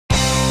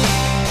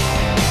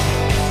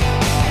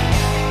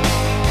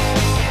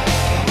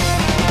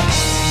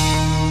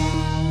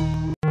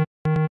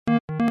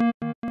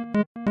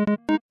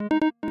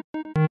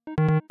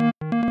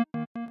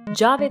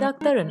Javed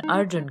Akhtar and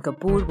Arjun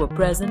Kapoor were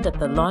present at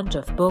the launch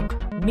of book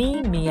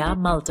Me, Mia,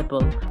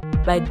 Multiple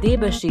by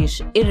Debashish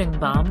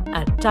Irengbam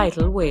at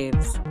Tidal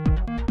Waves.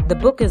 The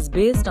book is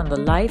based on the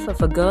life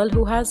of a girl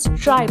who has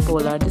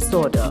tripolar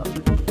disorder.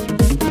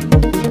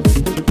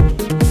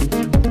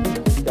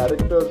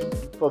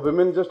 Characters for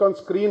women just on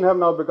screen have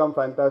now become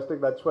fantastic.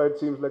 That's why it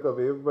seems like a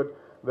wave. But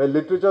where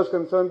literature is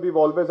concerned, we've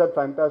always had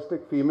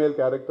fantastic female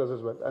characters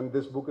as well. And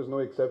this book is no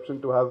exception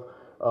to have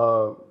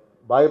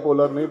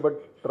bipolar,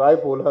 but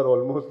tripolar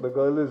almost. The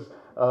girl is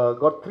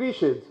got 3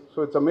 shades,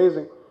 so it's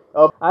amazing.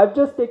 I've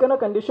just taken a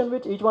condition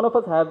which each one of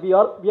us have. We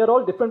are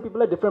all different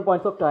people at different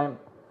points of time.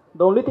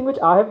 The only thing which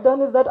I have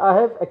done is that I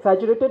have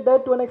exaggerated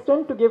that to an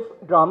extent to give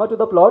drama to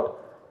the plot.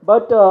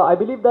 But I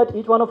believe that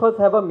each one of us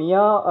have a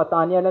Mia, a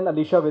Tanya, and an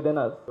Alicia within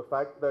us. The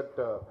fact that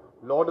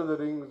Lord of the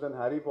Rings and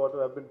Harry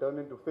Potter have been turned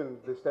into films,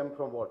 they stem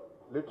from what?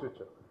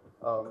 Literature.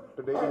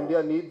 Today,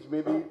 India needs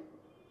maybe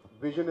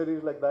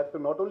visionaries like that to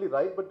not only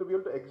write but to be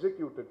able to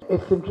execute it.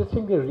 It's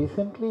interesting that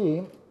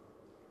recently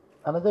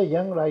another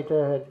young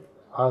writer had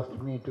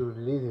asked me to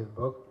release his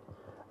book,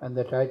 and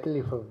the title,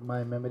 if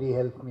my memory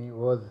helps me,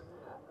 was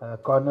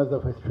Corners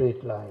of a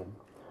Straight Line.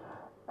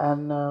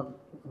 And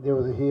there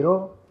was a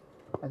hero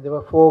and there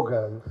were 4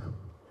 girls.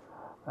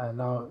 And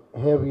now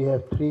here we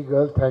have 3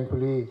 girls,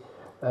 thankfully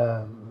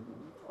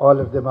all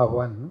of them are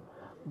one.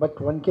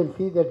 But one can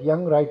see that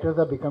young writers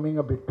are becoming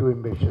a bit too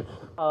ambitious.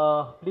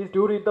 Please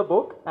do read the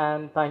book,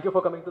 and thank you for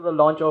coming to the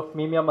launch of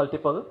Me, Mia,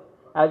 Multiple.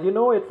 As you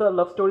know, it's a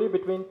love story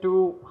between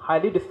 2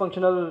 highly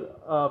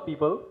dysfunctional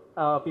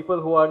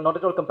people who are not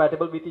at all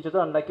compatible with each other,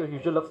 unlike your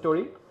usual love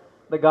story.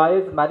 The guy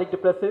is manic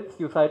depressive,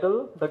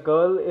 suicidal. The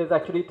girl is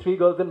actually 3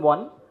 girls in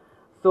one.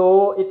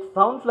 So it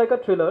sounds like a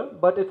thriller,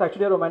 but it's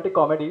actually a romantic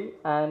comedy,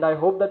 and I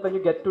hope that when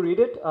you get to read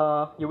it,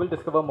 you will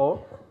discover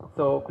more.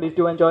 So please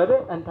do enjoy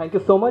it, and thank you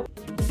so much.